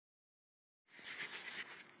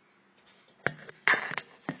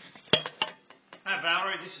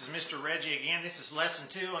Valerie. This is Mr. Reggie again. This is lesson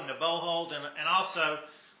 2 on the bow hold and also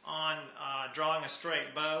on drawing a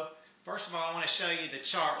straight bow. First of all, I want to show you the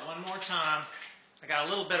chart one more time. I got a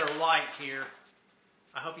little better light here.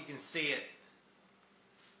 I hope you can see it.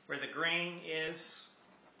 Where the green is,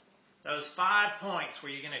 those 5 points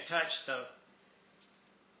where you're going to touch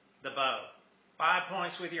the bow. 5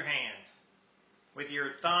 points with your hand, with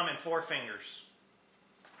your thumb and 4 fingers.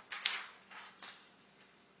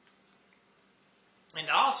 And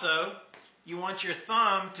also, you want your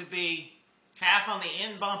thumb to be half on the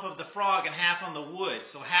end bump of the frog and half on the wood.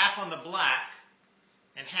 So half on the black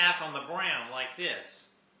and half on the brown, like this.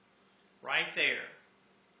 Right there.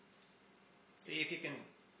 See if you can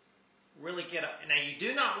really get up. Now, you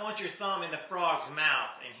do not want your thumb in the frog's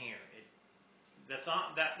mouth in here.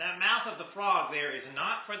 That mouth of the frog there is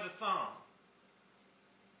not for the thumb.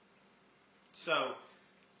 So,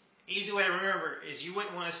 easy way to remember is you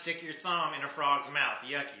wouldn't want to stick your thumb in a frog's mouth.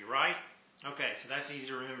 Yucky, right? Okay, so that's easy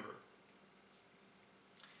to remember.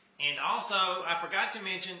 And also, I forgot to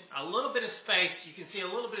mention a little bit of space. You can see a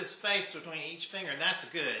little bit of space between each finger, and that's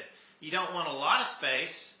good. You don't want a lot of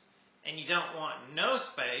space, and you don't want no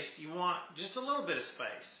space. You want just a little bit of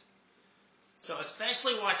space. So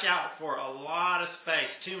especially watch out for a lot of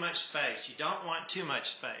space, too much space. You don't want too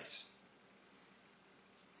much space.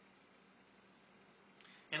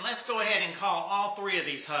 And let's go ahead and call all 3 of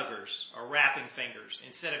these huggers, or wrapping fingers.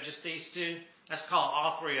 Instead of just these 2, let's call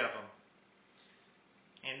all 3 of them.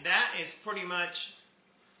 And that is pretty much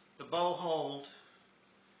the bow hold.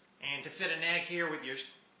 And to fit an egg here with your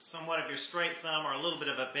somewhat of your straight thumb or a little bit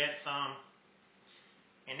of a bent thumb.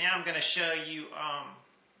 And now I'm going to show you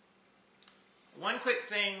one quick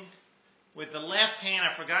thing with the left hand.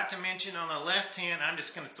 I forgot to mention on the left hand, I'm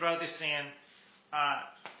just going to throw this in.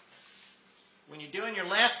 When you're doing your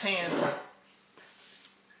left hand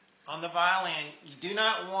on the violin, you do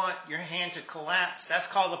not want your hand to collapse. That's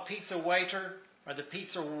called the pizza waiter or the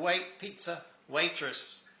pizza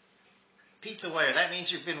waitress. Pizza waiter. That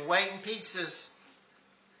means you've been waiting pizzas.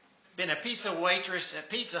 Been a pizza waitress at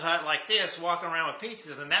Pizza Hut like this, walking around with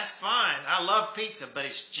pizzas, and that's fine. I love pizza, but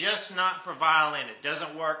it's just not for violin. It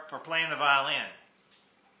doesn't work for playing the violin.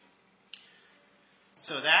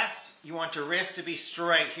 So you want your wrist to be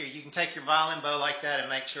straight here. You can take your violin bow like that and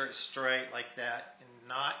make sure it's straight like that, and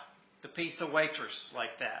not the pizza waitress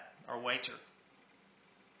like that, or waiter.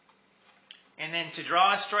 And then to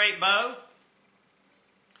draw a straight bow,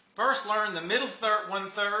 first learn the middle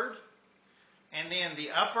 1/3, and then the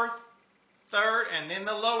upper 1/3, and then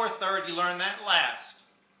the lower 1/3. You learn that last.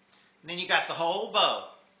 And then you got the whole bow.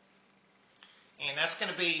 And that's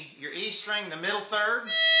going to be your E string, the middle 1/3.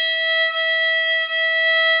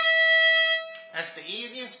 That's the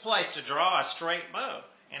easiest place to draw a straight bow.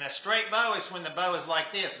 And a straight bow is when the bow is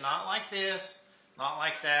like this. Not like this, not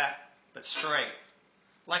like that, but straight.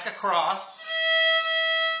 Like a cross,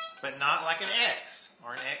 but not like an X.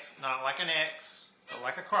 Or an X, not like an X, but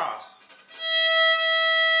like a cross.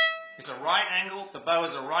 It's a right angle. The bow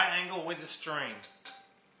is a right angle with the string.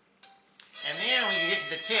 And then when you get to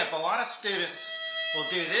the tip, a lot of students will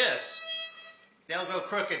do this. They'll go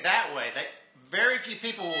crooked that way. Very few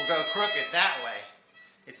people will go crooked that way.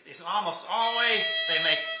 It's almost always they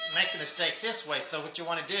make the mistake this way. So what you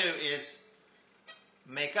want to do is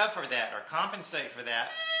make up for that or compensate for that.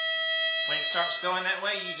 When it starts going that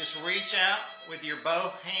way, you just reach out with your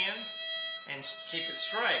bow hand and keep it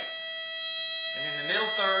straight. And then the middle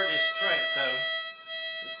 1/3 is straight, so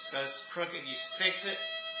this goes crooked. You fix it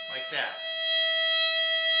like that.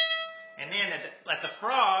 And then at the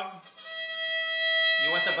frog, you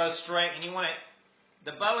want the bow straight, and you want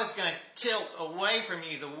the bow is going to tilt away from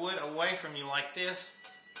you, the wood away from you like this,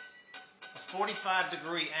 a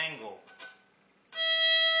 45-degree angle.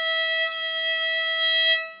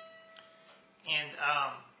 And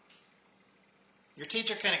your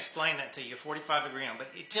teacher can explain that to you, 45-degree angle,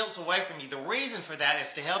 but it tilts away from you. The reason for that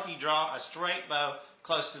is to help you draw a straight bow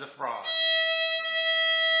close to the frog.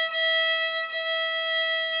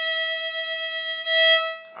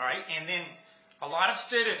 All right, and then a lot of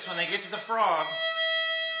students, when they get to the frog,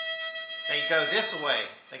 they go this way.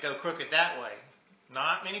 They go crooked that way.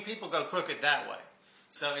 Not many people go crooked that way.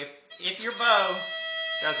 So if your bow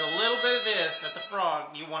does a little bit of this at the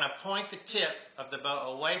frog, you want to point the tip of the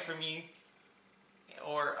bow away from you,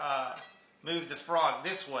 or move the frog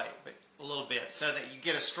this way a little bit so that you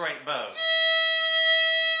get a straight bow.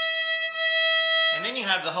 And then you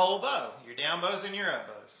have the whole bow, your down bows and your up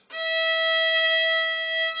bows.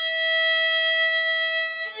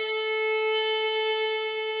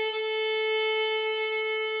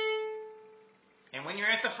 And when you're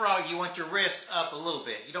at the frog, you want your wrist up a little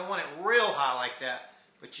bit. You don't want it real high like that,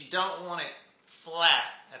 but you don't want it flat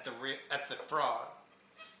at the frog.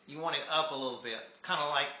 You want it up a little bit, kind of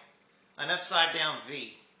like an upside down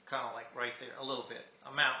V, kind of like right there, a little bit,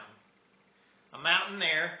 a mountain. A mountain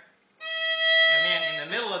there, and then in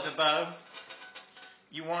the middle of the bow,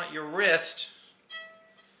 you want your wrist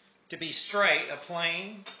to be straight, a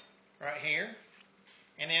plane, right here.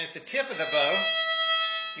 And then at the tip of the bow,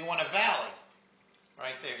 you want a valley.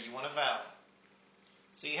 Right there, you want a valley.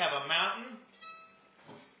 So you have a mountain,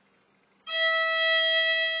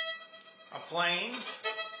 a plane,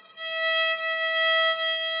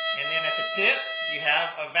 and then at the tip, you have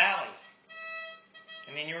a valley.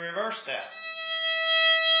 And then you reverse that.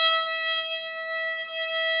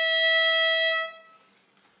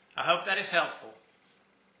 I hope that is helpful.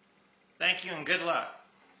 Thank you and good luck.